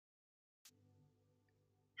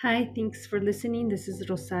Hi, thanks for listening. This is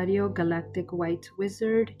Rosario, Galactic White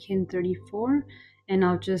Wizard, Kin 34, and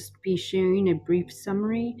I'll just be sharing a brief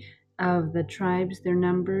summary of the tribes, their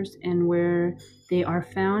numbers, and where they are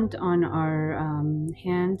found on our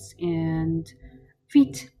hands and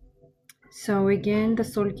feet. So again, the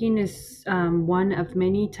Solkin is one of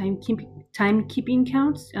many timekeeping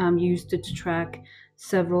counts used to track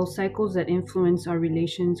several cycles that influence our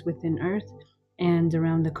relations within Earth and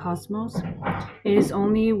around the cosmos. It is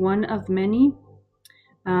only one of many.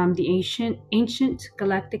 The ancient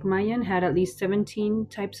galactic Mayan had at least 17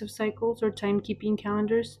 types of cycles or timekeeping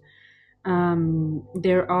calendars.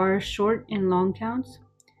 There are short and long counts.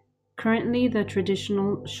 Currently, the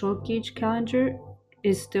traditional Xolquich calendar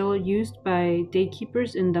is still used by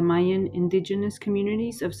daykeepers in the Mayan indigenous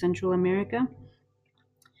communities of Central America.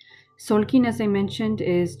 Solkin, as I mentioned,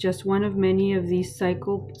 is just one of many of these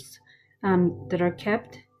cycles that are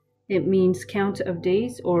kept. It means count of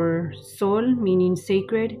days, or sol, meaning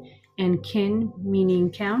sacred, and kin,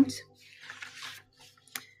 meaning count.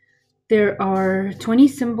 There are 20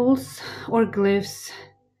 symbols or glyphs,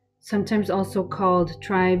 sometimes also called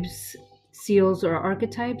tribes, seals, or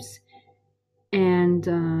archetypes, and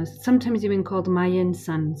sometimes even called Mayan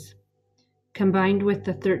suns. Combined with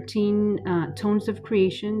the 13 tones of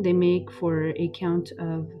creation, they make for a count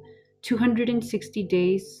of 260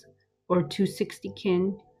 days or 260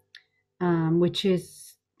 kin, which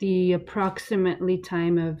is the approximately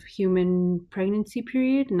time of human pregnancy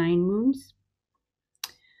period, 9 moons.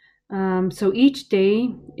 So each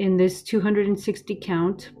day in this 260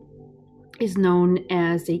 count is known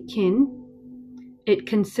as a kin. It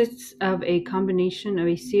consists of a combination of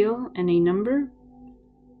a seal and a number.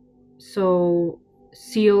 So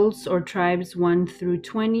seals or tribes 1 through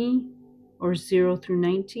 20 or 0 through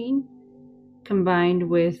 19, combined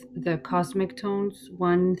with the cosmic tones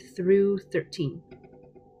 1 through 13.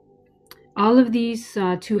 All of these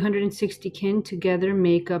 260 kin together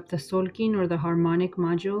make up the Solkin, or the harmonic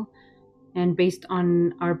module, and based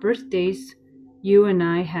on our birthdays, you and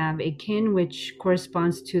I have a kin which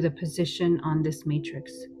corresponds to the position on this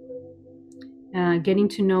matrix. Getting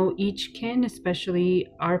to know each kin, especially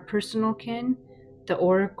our personal kin, the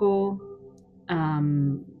oracle,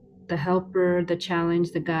 the helper, the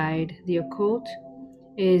challenge, the guide, the occult,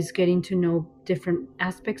 is getting to know different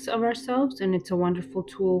aspects of ourselves, and it's a wonderful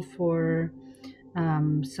tool for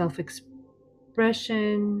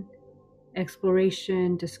self-expression,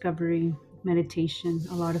 exploration, discovery, meditation,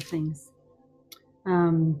 a lot of things.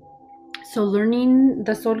 So learning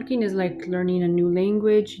the Solkin is like learning a new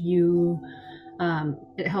language.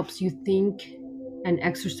 It helps you think and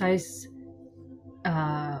exercise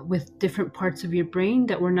with different parts of your brain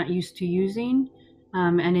that we're not used to using.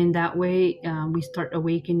 And in that way, we start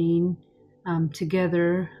awakening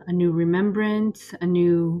together a new remembrance, a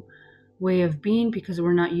new way of being, because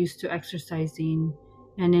we're not used to exercising.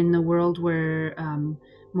 And in the world where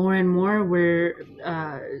more and more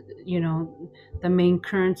the main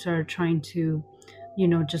currents are trying to,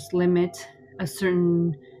 just limit a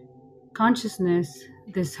certain consciousness,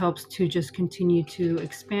 this helps to just continue to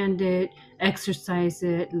expand it, exercise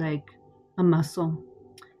it like a muscle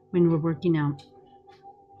when we're working out.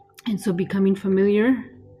 And so becoming familiar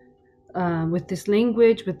with this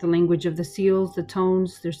language, with the language of the seals, the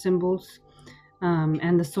tones, their symbols,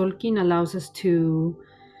 and the Solkin allows us to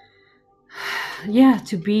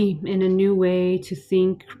be in a new way, to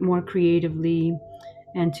think more creatively,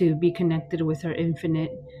 and to be connected with our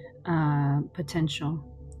infinite potential.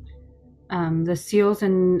 The seals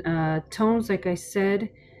and tones, like I said,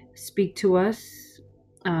 speak to us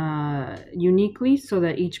uniquely, so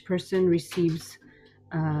that each person receives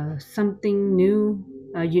something new,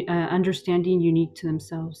 understanding unique to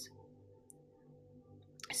themselves.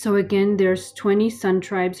 So again, there's 20 sun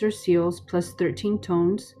tribes or seals plus 13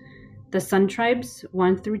 tones. The sun tribes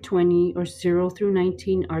 1 through 20 or 0 through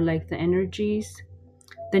 19 are like the energies,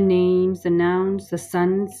 the names, the nouns, the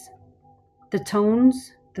suns. The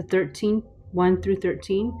tones, the 13, 1 through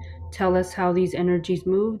 13, tell us how these energies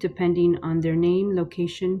move depending on their name,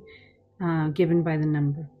 location, given by the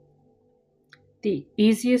number. The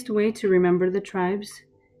easiest way to remember the tribes: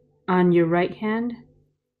 on your right hand,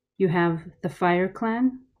 you have the fire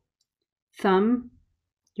clan, thumb,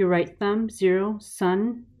 your right thumb, 0,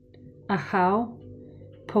 sun, ahau,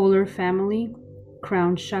 polar family,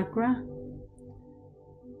 crown chakra.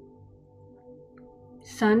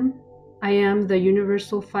 Sun, I am the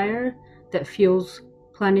universal fire that fuels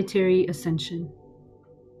planetary ascension.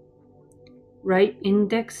 Right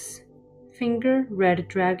index finger, red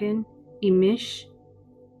dragon, Emish,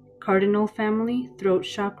 cardinal family, throat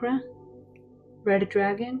chakra, red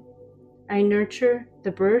dragon. I nurture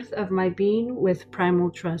the birth of my being with primal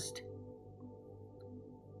trust.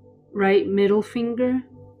 Right middle finger,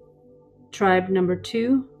 tribe number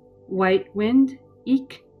 2, white wind,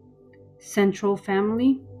 Ik, central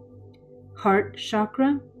family, heart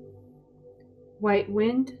chakra, white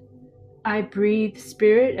wind. I breathe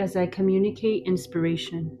spirit as I communicate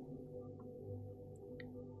inspiration.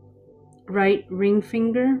 Right ring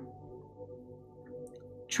finger,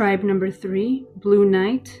 tribe number 3, blue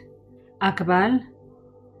knight, Akbal,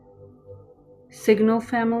 signal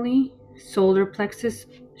family, solar plexus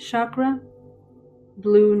chakra,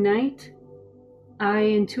 blue knight. I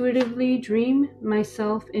intuitively dream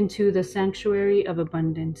myself into the sanctuary of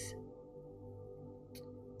abundance.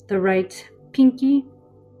 The right pinky,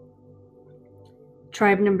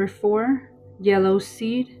 tribe number 4, yellow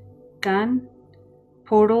seed, Gan,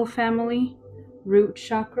 portal family, root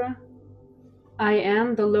chakra. I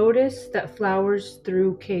am the lotus that flowers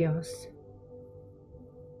through chaos.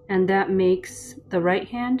 And that makes the right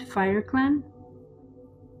hand, fire clan.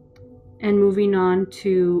 And moving on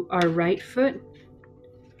to our right foot,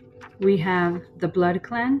 we have the blood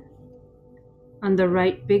clan. On the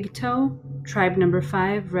right big toe, tribe number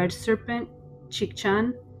 5, red serpent,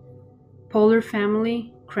 Chikchan, polar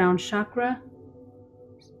family, crown chakra,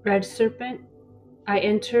 red serpent. I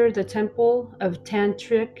enter the temple of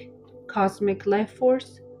tantric cosmic life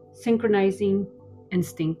force, synchronizing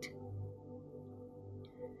instinct.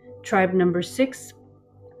 Tribe number 6,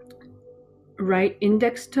 right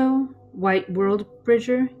index toe, white world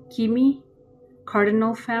bridger, Kimi,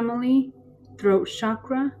 cardinal family, throat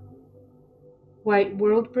chakra, white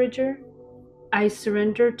world bridger. I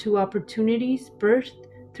surrender to opportunities birthed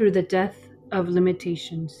through the death of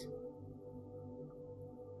limitations.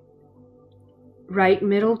 Right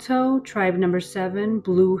middle toe, tribe number 7,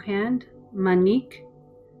 blue hand, Manik,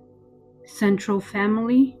 central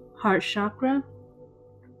family, heart chakra.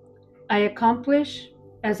 I accomplish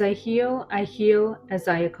as I heal as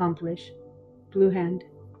I accomplish, blue hand.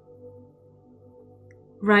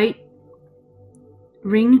 Right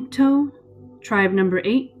ring toe, tribe number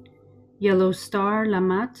 8, yellow star,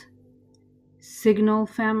 Lamat, signal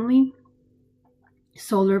family,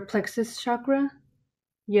 solar plexus chakra,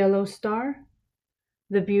 yellow star.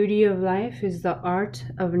 The beauty of life is the art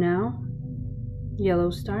of now,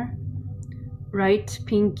 yellow star. Right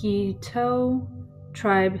pinky toe,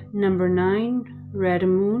 tribe number 9, red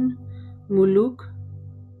moon, Muluk,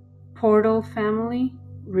 portal family,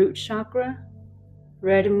 root chakra,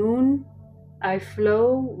 red moon. I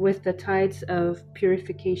flow with the tides of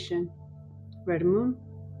purification, red moon.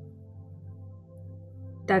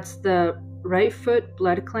 That's the right foot,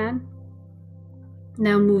 blood clan.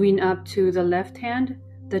 Now moving up to the left hand,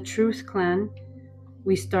 the truth clan.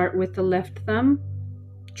 We start with the left thumb,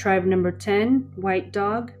 tribe number 10, white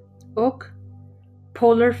dog, Ok,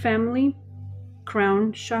 polar family,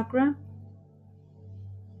 crown chakra,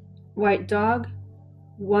 white dog,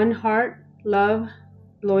 one heart, love,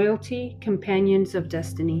 loyalty, companions of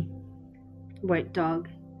destiny, white dog.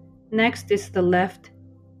 Next is the left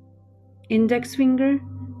index finger,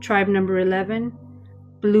 tribe number 11,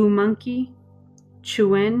 blue monkey,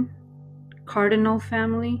 Chuen, cardinal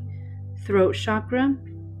family, throat chakra,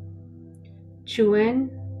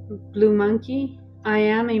 Chuen, blue monkey. I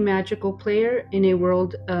am a magical player in a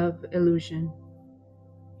world of illusion.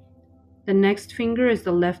 The next finger is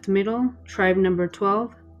the left middle, tribe number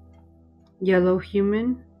 12, yellow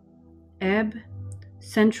human, Ebb,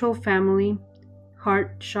 central family,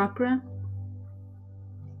 heart chakra,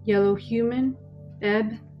 yellow human,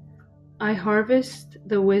 Ebb. I harvest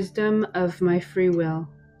the wisdom of my free will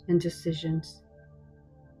and decisions,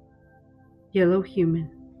 yellow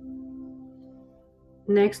human.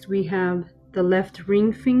 Next we have the left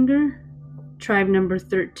ring finger, tribe number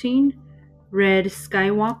 13, red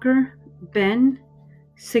Skywalker, Ben,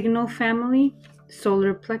 signal family,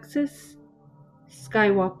 solar plexus,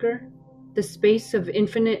 Skywalker. The space of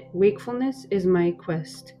infinite wakefulness is my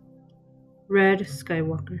quest, red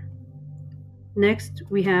Skywalker. Next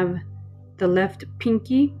we have the left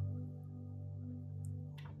pinky,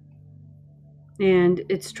 and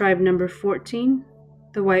it's tribe number 14,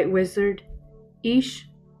 the white wizard, Ish,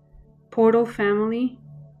 portal family,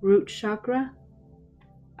 root chakra.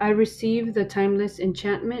 I receive the timeless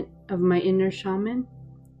enchantment of my inner shaman,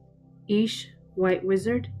 Ish, white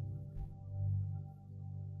wizard.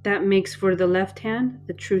 That makes for the left hand,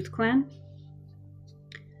 the truth clan.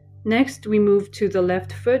 Next we move to the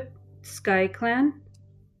left foot, sky clan.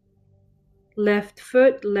 Left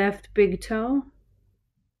foot, left big toe.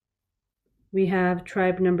 We have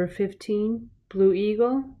tribe number 15, blue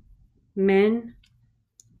eagle, men,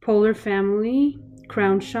 polar family,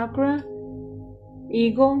 crown chakra,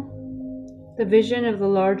 Eagle, the vision of the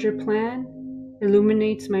larger plan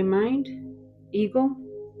illuminates my mind. Eagle.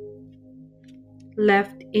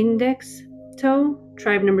 Left index toe,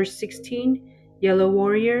 tribe number 16, yellow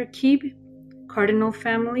warrior, Kib, cardinal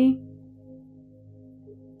family,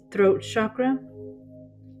 throat chakra.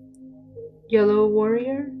 Yellow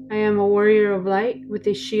warrior, I am a warrior of light with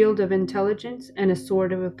a shield of intelligence and a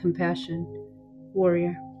sword of compassion.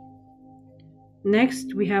 Warrior.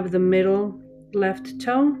 Next, we have the middle left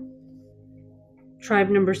toe, tribe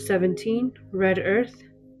number 17, red earth,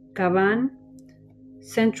 Kavan,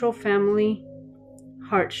 central family,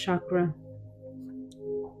 heart chakra.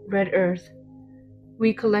 Red earth.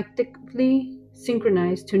 We collectively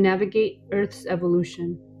synchronize to navigate Earth's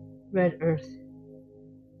evolution. Red earth.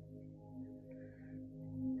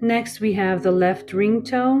 Next, we have the left ring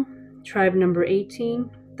toe, tribe number 18,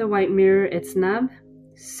 the white mirror, Etznab,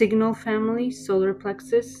 signal family, solar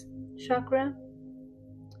plexus chakra.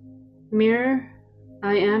 Mirror,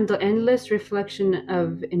 I am the endless reflection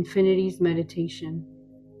of infinity's meditation.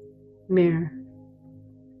 Mirror.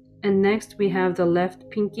 And next, we have the left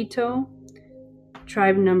pinky toe,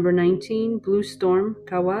 tribe number 19, blue storm,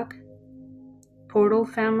 Kawak, portal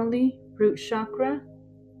family, root chakra.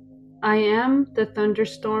 I am the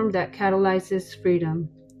thunderstorm that catalyzes freedom.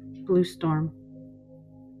 Blue storm.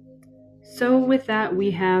 So with that,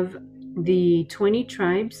 we have the 20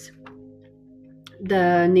 tribes,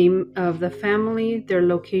 the name of the family, their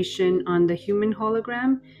location on the human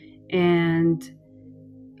hologram, and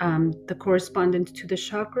the correspondence to the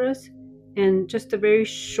chakras, and just a very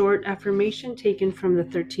short affirmation taken from the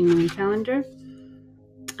 13 moon calendar.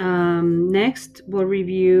 Next, we'll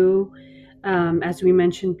review, as we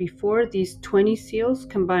mentioned before, these 20 seals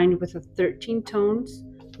combined with the 13 tones,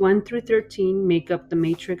 1 through 13, make up the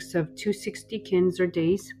matrix of 260 kins or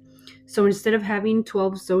days. So instead of having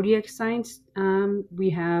 12 zodiac signs, we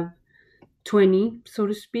have 20, so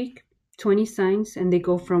to speak, 20 signs, and they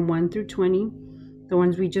go from 1 through 20, the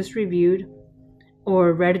ones we just reviewed,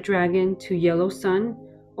 or red dragon to yellow sun,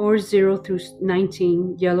 or 0 through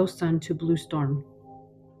 19, yellow sun to blue storm.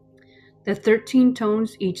 The 13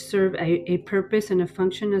 tones each serve a purpose and a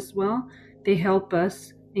function as well. They help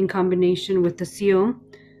us in combination with the seal,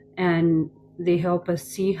 and they help us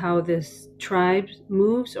see how this tribe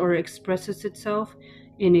moves or expresses itself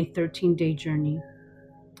in a 13-day journey.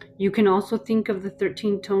 You can also think of the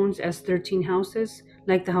 13 tones as 13 houses,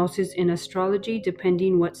 like the houses in astrology,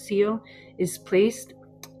 depending what seal is placed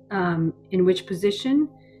in which position,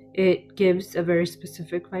 it gives a very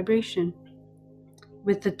specific vibration.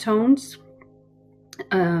 With the tones,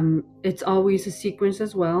 it's always a sequence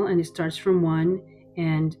as well, and it starts from 1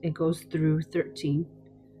 and it goes through 13.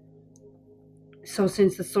 So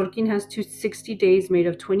since the Sorkin has 260 days made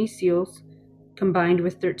of 20 seals combined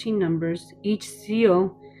with 13 numbers, each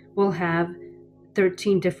seal will have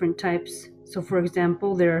 13 different types. So for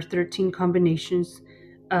example, there are 13 combinations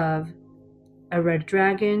of a red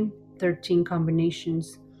dragon, 13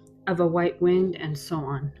 combinations of a white wind, and so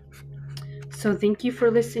on. So thank you for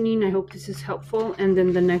listening. I hope this is helpful. And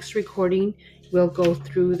then the next recording will go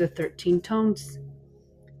through the 13 tones.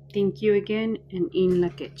 Thank you again, and in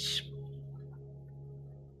lak'ech.